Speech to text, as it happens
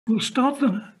We'll start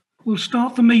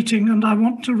the meeting, and I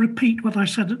want to repeat what I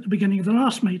said at the beginning of the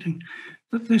last meeting,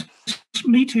 that this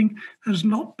meeting has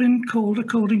not been called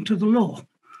according to the law.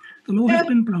 The law has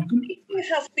been broken. It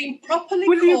has been properly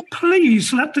Will you called.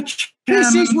 please let the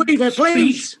chairman Mrs. Weaver,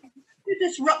 please. If you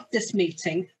disrupt this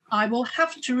meeting, I will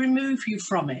have to remove you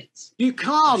from it. You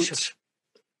can't.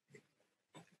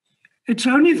 It's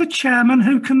only the chairman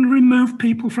who can remove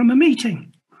people from a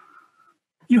meeting.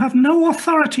 You have no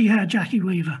authority here, Jackie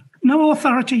Weaver. No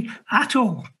authority at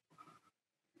all.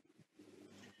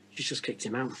 She's just kicked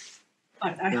him out.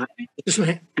 Right. Just a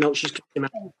minute. No, she's kicked him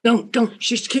out. Don't.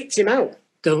 She's kicked him out.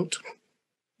 Don't.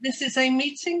 This is a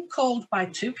meeting called by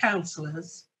 2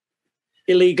 councillors.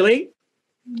 Illegally?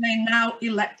 You may now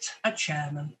elect a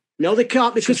chairman. No, they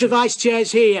can't, because the vice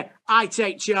chair's here. I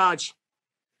take charge.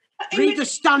 Read the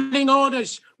standing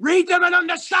orders. Read them and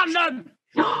understand them.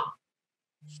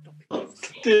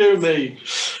 Dear me.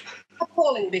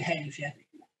 Appalling behaviour.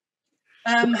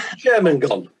 Chairman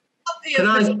gone.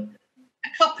 A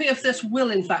copy of this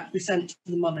will, in fact, be sent to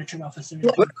the monitoring officer.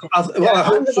 I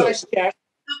hope so.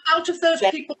 Out of those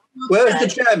people... Where's the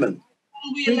chairman?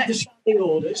 Read the standing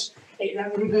orders. It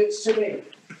then reverts to me.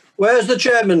 Where's the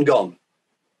chairman gone?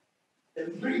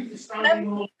 Read the standing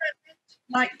orders.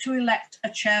 Like to elect a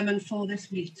chairman for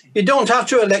this meeting. You don't have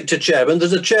to elect a chairman.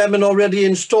 There's a chairman already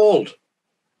installed.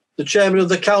 The chairman of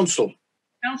the council.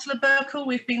 Councillor Burkle,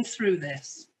 we've been through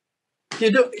this.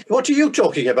 What are you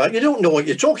talking about? You don't know what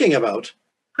you're talking about.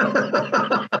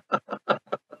 The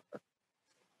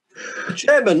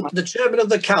chairman of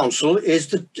the council is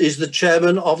the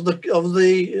chairman of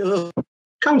the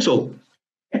council.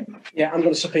 Yeah, I'm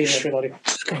going to subpoena everybody.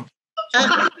 Let's go.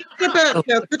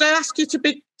 Could I ask you to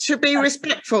be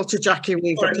respectful to Jackie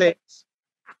Weaver, please?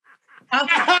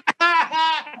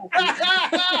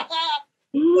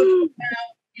 Would now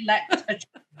elect a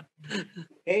chairman.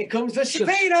 Here comes the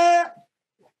subpoena.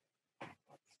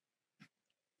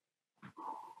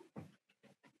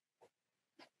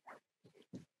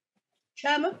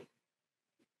 Chairman?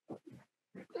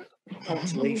 I want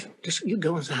to leave. Just you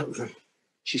go and out then.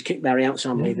 She's kicked Barry out, so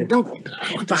I'm leaving. No,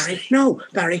 Barry. No,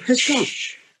 Barry has gone.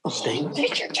 I'll stay. We're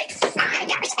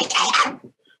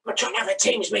trying to have a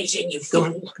Teams meeting, you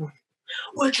fool. Go on.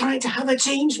 We're trying to have a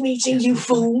Teams meeting, you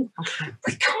fool. Okay.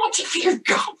 We can't if you've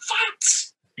got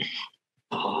that.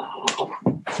 Oh,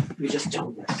 we just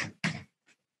don't.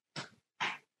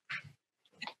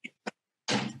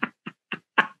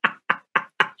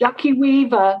 Jackie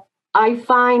Weaver, I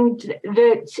find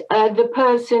that the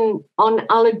person on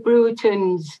Alec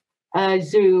Brewerton's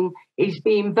Zoom is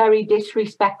being very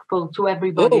disrespectful to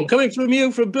everybody. Oh, coming from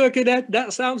you, from Birkenhead,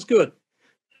 that sounds good.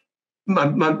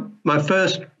 My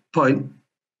first point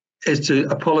is to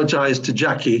apologise to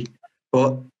Jackie,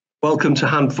 but welcome to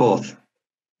Handforth.